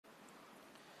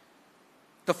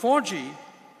The 4G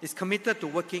is committed to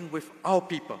working with our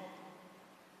people.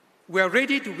 We are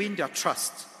ready to win their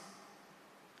trust.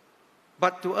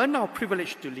 But to earn our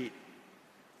privilege to lead,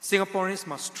 Singaporeans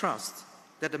must trust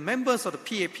that the members of the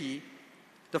PAP,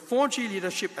 the 4G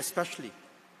leadership especially,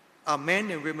 are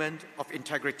men and women of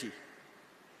integrity.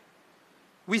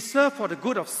 We serve for the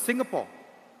good of Singapore,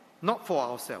 not for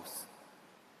ourselves.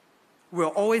 We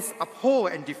will always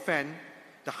uphold and defend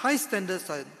the high standards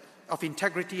of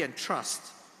integrity and trust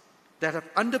that have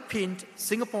underpinned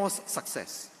Singapore's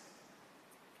success.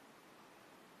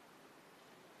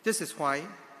 This is why,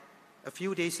 a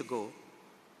few days ago,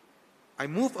 I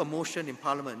moved a motion in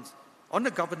Parliament on the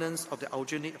governance of the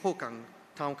Aljunied Hougang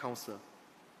Town Council.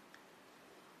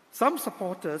 Some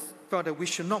supporters felt that we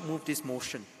should not move this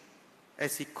motion,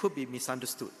 as it could be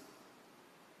misunderstood.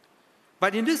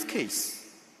 But in this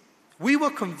case, we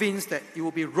were convinced that it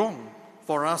would be wrong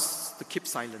for us to keep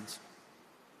silent.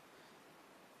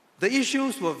 The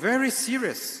issues were very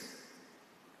serious.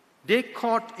 They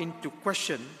called into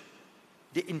question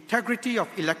the integrity of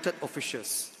elected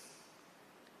officials.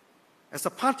 As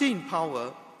a party in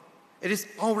power, it is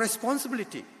our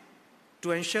responsibility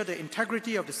to ensure the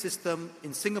integrity of the system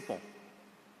in Singapore.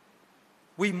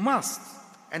 We must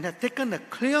and have taken a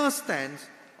clear stand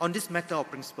on this matter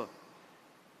of principle.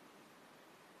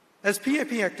 As PAP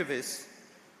activists,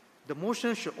 the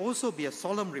motion should also be a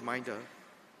solemn reminder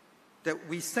that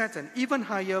we set an even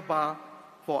higher bar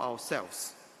for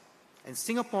ourselves, and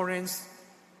Singaporeans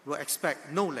will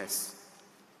expect no less.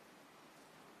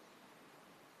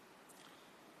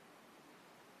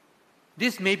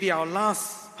 This may be our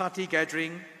last party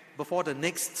gathering before the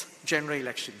next general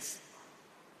elections.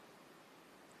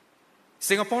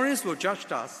 Singaporeans will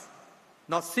judge us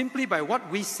not simply by what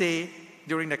we say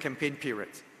during the campaign period.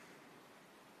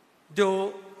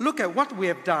 They'll look at what we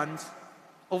have done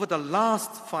over the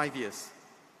last 5 years.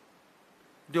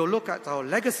 They'll look at our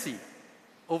legacy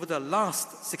over the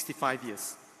last 65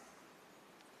 years.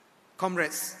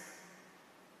 Comrades,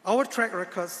 our track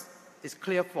record is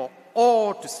clear for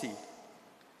all to see.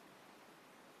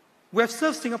 We have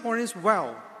served Singaporeans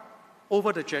well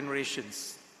over the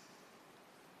generations.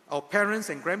 Our parents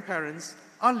and grandparents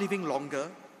are living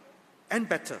longer and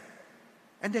better,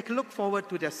 and they can look forward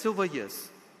to their silver years.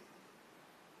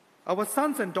 Our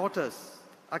sons and daughters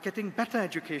are getting better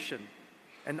education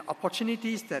and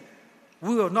opportunities that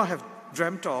we will not have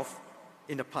dreamt of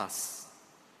in the past.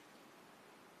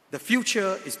 The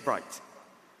future is bright.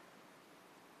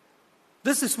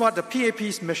 This is what the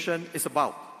PAP's mission is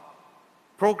about: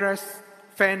 progress,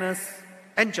 fairness,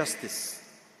 and justice.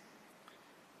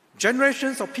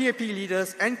 Generations of PAP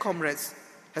leaders and comrades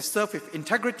have served with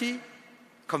integrity,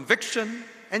 conviction,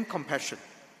 and compassion.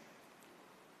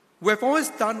 We have always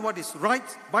done what is right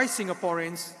by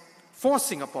Singaporeans for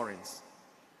Singaporeans.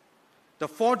 The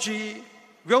 4G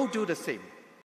will do the same.